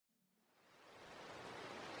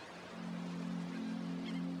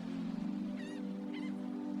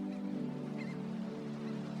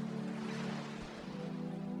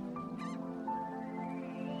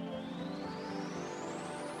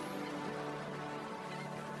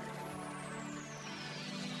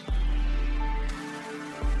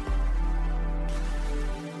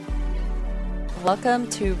Welcome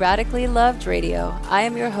to Radically Loved Radio. I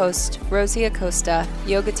am your host, Rosie Acosta,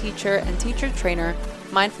 yoga teacher and teacher trainer,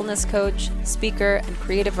 mindfulness coach, speaker, and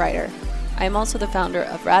creative writer. I am also the founder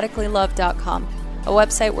of radicallylove.com, a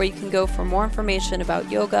website where you can go for more information about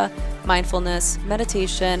yoga, mindfulness,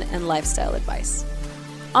 meditation, and lifestyle advice.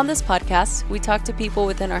 On this podcast, we talk to people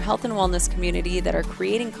within our health and wellness community that are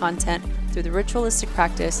creating content through the ritualistic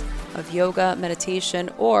practice of yoga, meditation,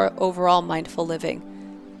 or overall mindful living.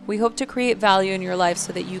 We hope to create value in your life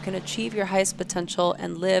so that you can achieve your highest potential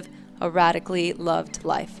and live a radically loved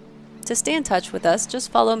life. To stay in touch with us,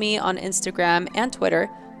 just follow me on Instagram and Twitter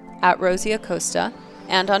at Rosie Acosta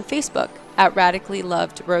and on Facebook at Radically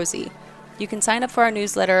Loved Rosie. You can sign up for our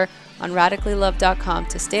newsletter on radicallylove.com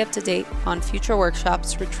to stay up to date on future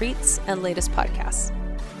workshops, retreats, and latest podcasts.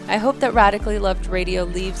 I hope that Radically Loved Radio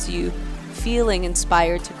leaves you feeling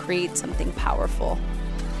inspired to create something powerful.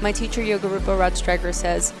 My teacher, Yoga Rupa Rajstreger,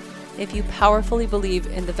 says, if you powerfully believe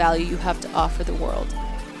in the value you have to offer the world,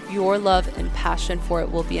 your love and passion for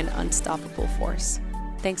it will be an unstoppable force.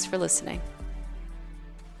 Thanks for listening.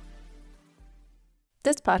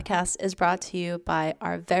 This podcast is brought to you by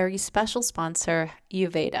our very special sponsor,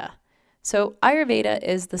 E-RYT. So Ayurveda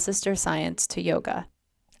is the sister science to yoga.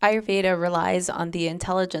 Ayurveda relies on the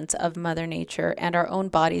intelligence of Mother Nature and our own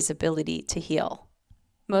body's ability to heal.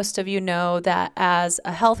 Most of you know that as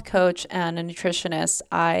a health coach and a nutritionist,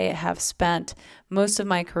 I have spent most of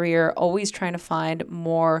my career always trying to find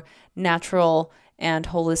more natural and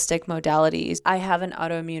holistic modalities. I have an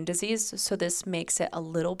autoimmune disease, so this makes it a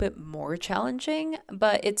little bit more challenging,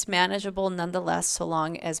 but it's manageable nonetheless so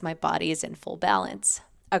long as my body is in full balance.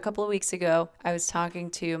 A couple of weeks ago, I was talking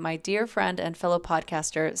to my dear friend and fellow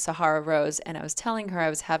podcaster, Sahara Rose, and I was telling her I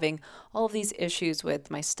was having all of these issues with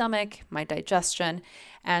my stomach, my digestion,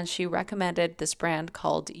 and she recommended this brand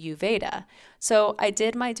called E-RYT. So I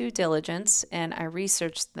did my due diligence and I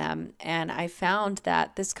researched them, and I found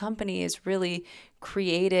that this company has really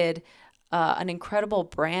created an incredible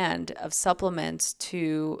brand of supplements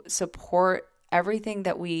to support everything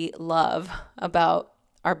that we love about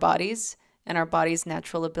our bodies and our body's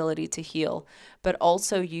natural ability to heal, but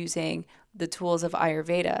also using the tools of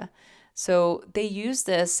Ayurveda. So they use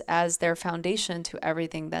this as their foundation to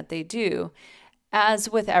everything that they do. As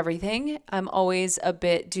with everything, I'm always a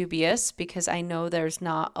bit dubious because I know there's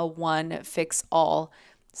not a one-fix-all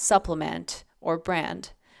supplement or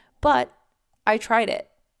brand, but I tried it.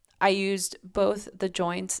 I used both the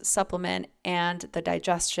joints supplement and the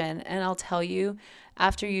digestion, and I'll tell you,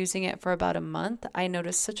 after using it for about a month, I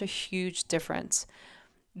noticed such a huge difference.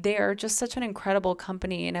 They are just such an incredible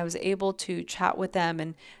company, and I was able to chat with them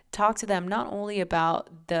and talk to them not only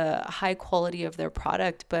about the high quality of their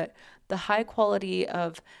product, but the high quality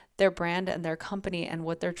of their brand and their company and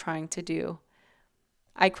what they're trying to do.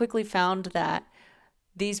 I quickly found that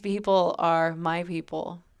these people are my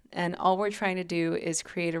people, and all we're trying to do is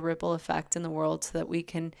create a ripple effect in the world so that we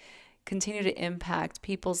can continue to impact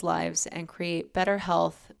people's lives and create better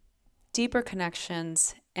health, deeper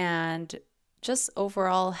connections, and just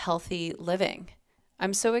overall healthy living.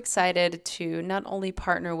 I'm so excited to not only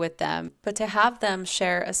partner with them, but to have them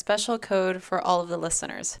share a special code for all of the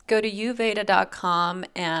listeners. Go to uvyt.com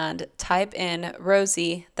and type in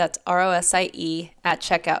Rosie, that's ROSIE, at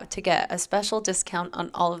checkout to get a special discount on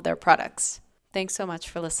all of their products. Thanks so much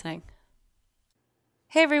for listening.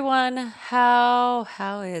 Hey everyone, how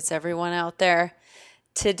is everyone out there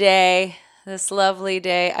today? This lovely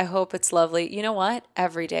day. I hope it's lovely. You know what?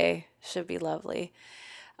 Every day should be lovely.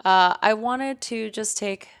 I wanted to just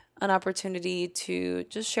take an opportunity to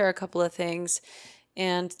just share a couple of things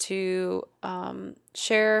and to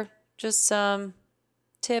share just some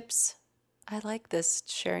tips. I like this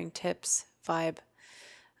sharing tips vibe.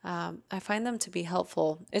 I find them to be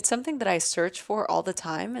helpful. It's something that I search for all the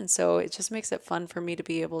time, and so it just makes it fun for me to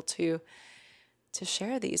be able to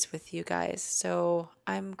share these with you guys. So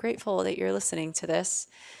I'm grateful that you're listening to this.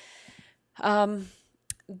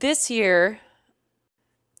 This year,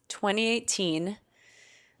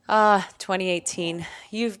 2018,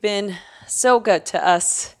 you've been so good to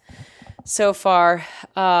us so far,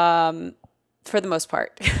 for the most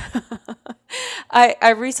part. I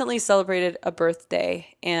recently celebrated a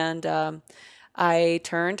birthday, and I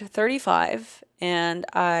turned 35, and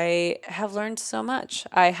I have learned so much.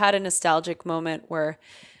 I had a nostalgic moment where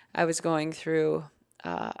I was going through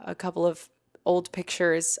a couple of old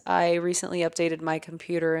pictures. I recently updated my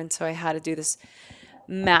computer, and so I had to do this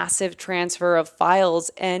massive transfer of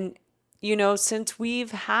files. And, you know, since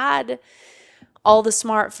we've had all the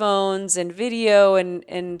smartphones and video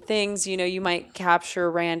and things, you might capture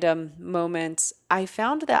random moments. I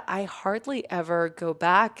found that I hardly ever go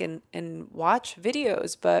back and watch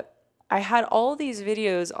videos, but I had all these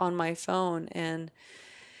videos on my phone, and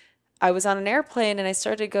I was on an airplane and I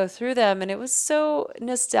started to go through them, and it was so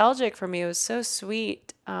nostalgic for me. It was so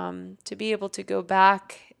sweet to be able to go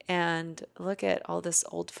back and look at all this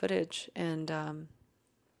old footage and,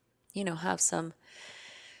 have some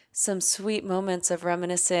sweet moments of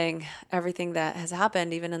reminiscing everything that has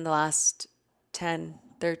happened even in the last 10,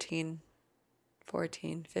 13,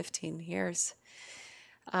 14, 15 years.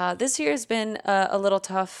 This year has been a little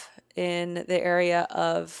tough in the area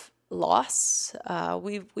of loss.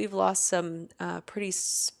 We've lost some pretty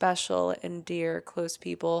special and dear, close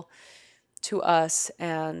people to us,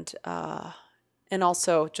 and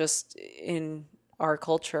also just in our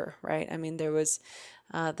culture, right? I mean, there was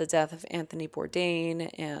the death of Anthony Bourdain,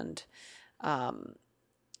 and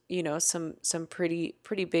some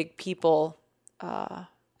pretty big people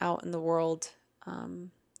out in the world.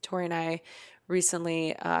 Tori and I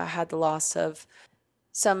recently had the loss of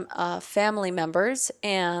some family members,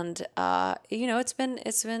 and it's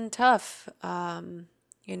been tough. One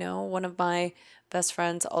of my best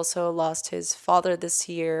friends also lost his father this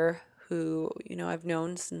year, who I've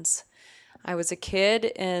known since I was a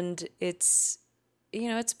kid, and it's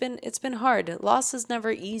been hard. Loss is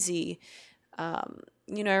never easy. I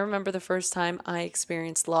remember the first time I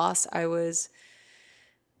experienced loss, I was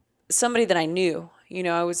somebody that I knew.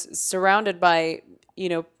 I was surrounded by,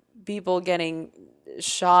 people getting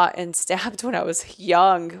shot and stabbed when I was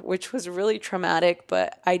young, which was really traumatic,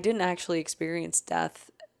 but I didn't actually experience death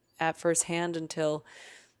at firsthand until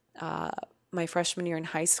my freshman year in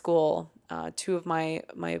high school. Two of my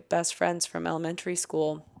best friends from elementary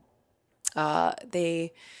school,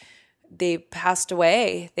 they passed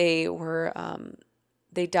away. They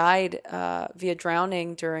died via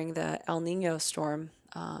drowning during the El Nino storm.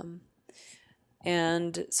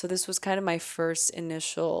 And so this was kind of my first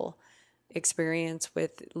initial experience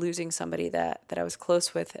with losing somebody that I was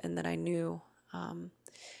close with and that I knew. And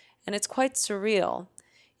it's quite surreal.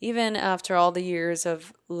 Even after all the years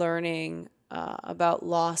of learning about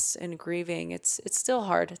loss and grieving, it's still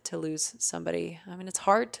hard to lose somebody. I mean, it's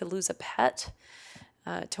hard to lose a pet.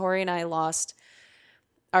 Tori and I lost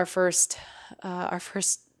our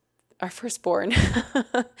firstborn,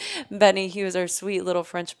 Benny. He was our sweet little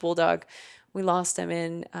French bulldog. We lost him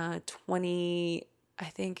in I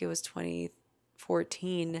think it was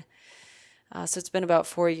 2014. So it's been about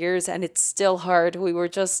 4 years, and it's still hard. We were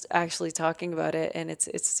just actually talking about it, and it's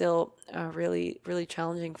still really, really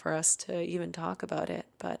challenging for us to even talk about it.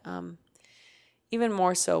 But even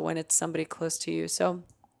more so when it's somebody close to you. So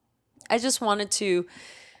I just wanted to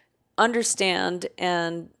understand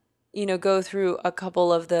and go through a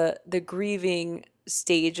couple of the grieving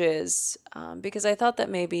stages, because I thought that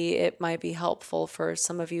maybe it might be helpful for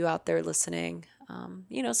some of you out there listening.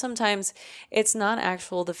 Sometimes it's not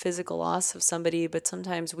the physical loss of somebody, but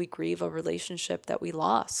sometimes we grieve a relationship that we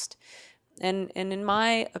lost. And in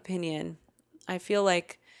my opinion, I feel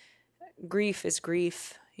like grief is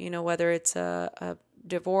grief, whether it's a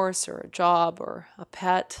divorce or a job or a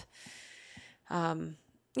pet.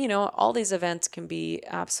 All these events can be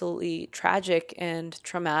absolutely tragic and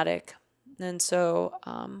traumatic. And so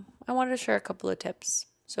I wanted to share a couple of tips.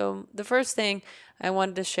 So the first thing I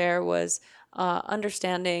wanted to share was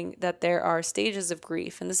understanding that there are stages of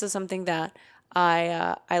grief. And this is something that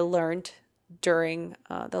I learned during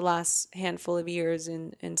the last handful of years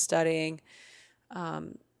in studying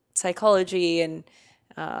psychology and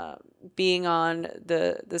being on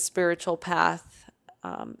the spiritual path.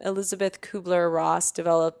 Elizabeth Kubler-Ross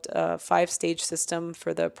developed a 5-stage system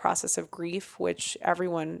for the process of grief, which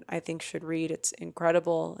everyone I think should read. It's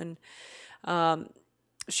incredible. And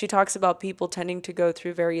she talks about people tending to go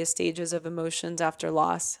through various stages of emotions after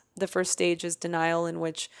loss. The first stage is denial, in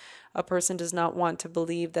which a person does not want to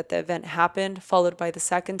believe that the event happened, followed by the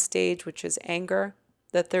second stage, which is anger.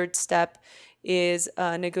 The third step is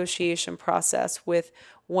a negotiation process with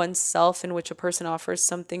oneself, in which a person offers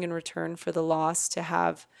something in return for the loss to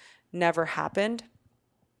have never happened.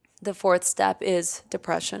 The fourth step is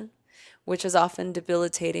depression, which is often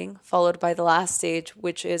debilitating, followed by the last stage,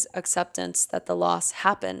 which is acceptance that the loss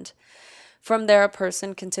happened. From there, a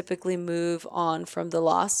person can typically move on from the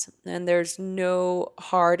loss, and there's no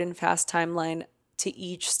hard and fast timeline to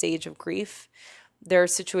each stage of grief. There are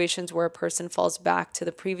situations where a person falls back to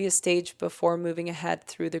the previous stage before moving ahead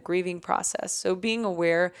through the grieving process. So being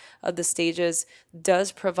aware of the stages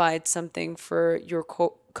does provide something for your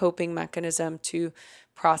coping mechanism to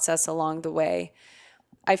process along the way.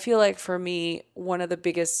 I feel like for me, one of the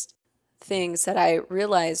biggest things that I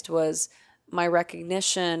realized was my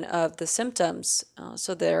recognition of the symptoms.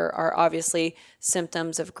 So there are obviously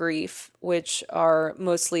symptoms of grief, which are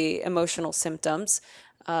mostly emotional symptoms.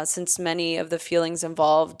 Since many of the feelings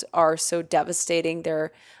involved are so devastating,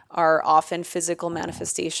 there are often physical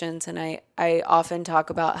manifestations. And I often talk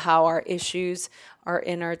about how our issues are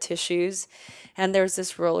in our tissues. And there's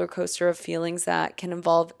this roller coaster of feelings that can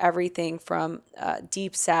involve everything from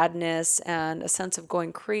deep sadness and a sense of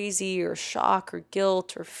going crazy or shock or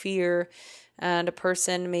guilt or fear. And a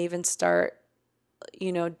person may even start,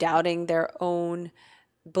 doubting their own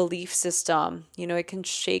belief system. It can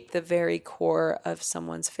shake the very core of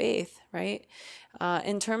someone's faith, right?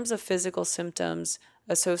 In terms of physical symptoms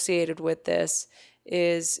associated with this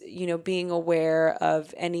is, being aware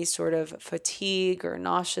of any sort of fatigue or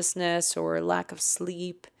nauseousness or lack of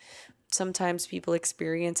sleep. Sometimes people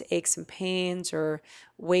experience aches and pains or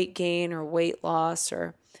weight gain or weight loss,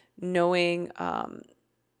 or knowing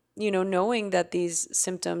that these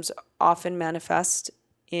symptoms often manifest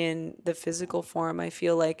in the physical form, I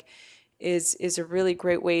feel like is a really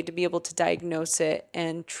great way to be able to diagnose it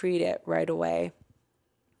and treat it right away.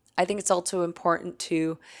 I think it's also important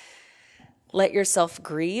to let yourself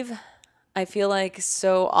grieve. I feel like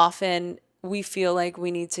so often we feel like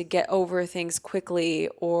we need to get over things quickly,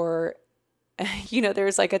 or,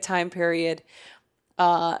 there's like a time period.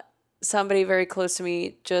 Somebody very close to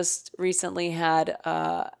me just recently had,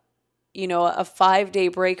 a 5-day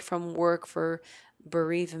break from work for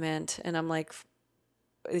bereavement. And I'm like,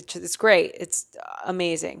 it's great. It's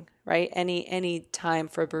amazing, right? Any time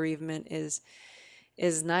for bereavement is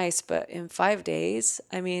nice, but in 5 days,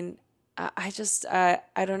 I mean, I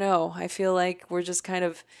don't know. I feel like we're just kind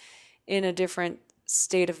of in a different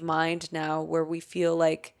state of mind now, where we feel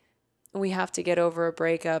like we have to get over a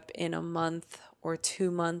breakup in a month or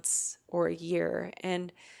 2 months or a year.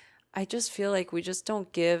 And I just feel like we just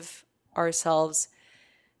don't give ourselves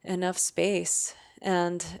enough space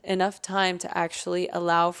and enough time to actually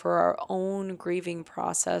allow for our own grieving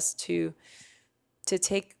process to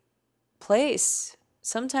take place.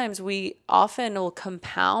 Sometimes we often will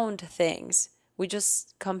compound things. We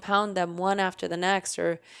just compound them one after the next,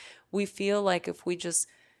 or we feel like if we just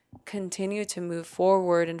continue to move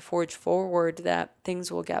forward and forge forward, that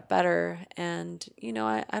things will get better. And,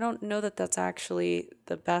 I don't know that that's actually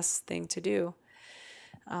the best thing to do.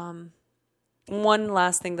 One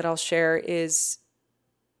last thing that I'll share is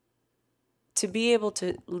to be able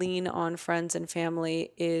to lean on friends and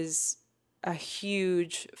family is a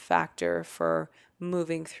huge factor for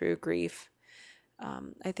moving through grief.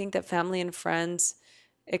 I think that family and friends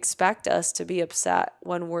expect us to be upset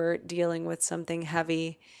when we're dealing with something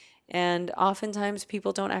heavy. And oftentimes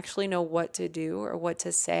people don't actually know what to do or what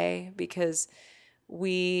to say, because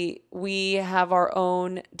we have our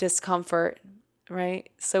own discomfort,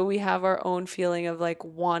 right? So we have our own feeling of like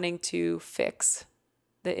wanting to fix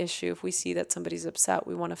the issue. If we see that somebody's upset,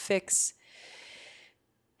 we want to fix.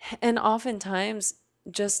 And oftentimes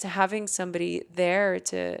just having somebody there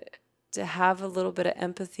to have a little bit of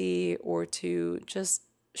empathy, or to just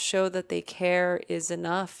show that they care, is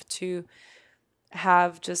enough to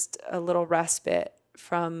have just a little respite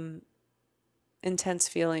from intense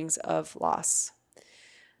feelings of loss.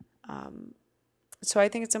 So I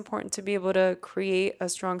think it's important to be able to create a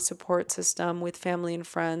strong support system with family and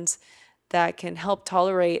friends that can help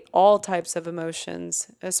tolerate all types of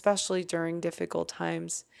emotions, especially during difficult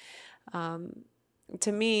times.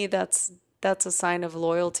 To me, that's a sign of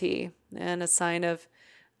loyalty, and a sign of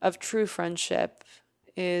true friendship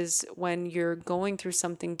is when you're going through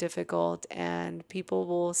something difficult and people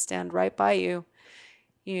will stand right by you,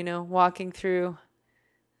 walking through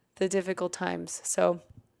the difficult times. So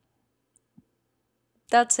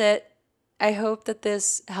that's it. I hope that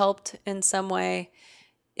this helped in some way.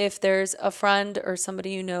 If there's a friend or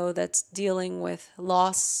somebody that's dealing with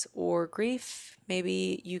loss or grief,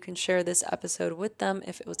 maybe you can share this episode with them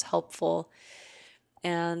if it was helpful.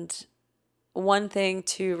 And one thing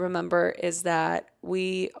to remember is that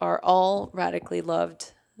we are all radically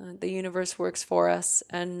loved. The universe works for us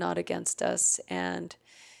and not against us. And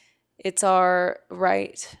it's our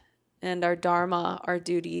right and our dharma, our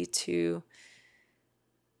duty, to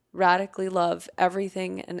radically love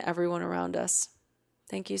everything and everyone around us.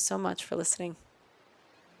 Thank you so much for listening.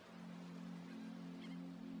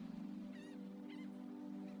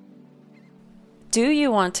 Do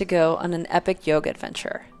you want to go on an epic yoga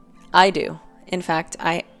adventure? I do. In fact,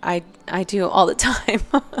 I do all the time.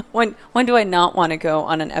 When do I not want to go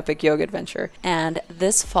on an epic yoga adventure? And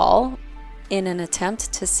this fall, In an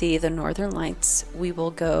attempt to see the Northern Lights, we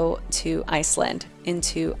will go to Iceland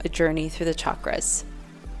into a journey through the chakras.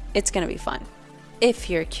 It's going to be fun. If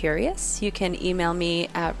you're curious, you can email me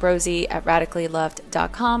at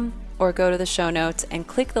rosie@radicallyloved.com or go to the show notes and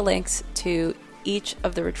click the links to each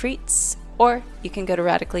of the retreats, or you can go to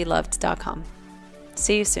radicallyloved.com.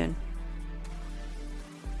 See you soon.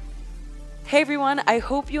 Hey everyone, I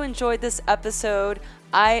hope you enjoyed this episode.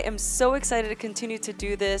 I am so excited to continue to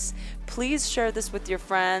do this. Please share this with your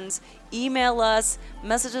friends. Email us,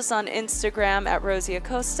 message us on Instagram at Rosie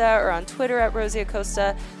Acosta or on Twitter at Rosie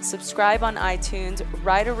Acosta. Subscribe on iTunes,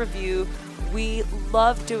 write a review. We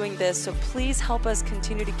love doing this, so please help us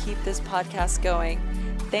continue to keep this podcast going.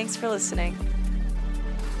 Thanks for listening.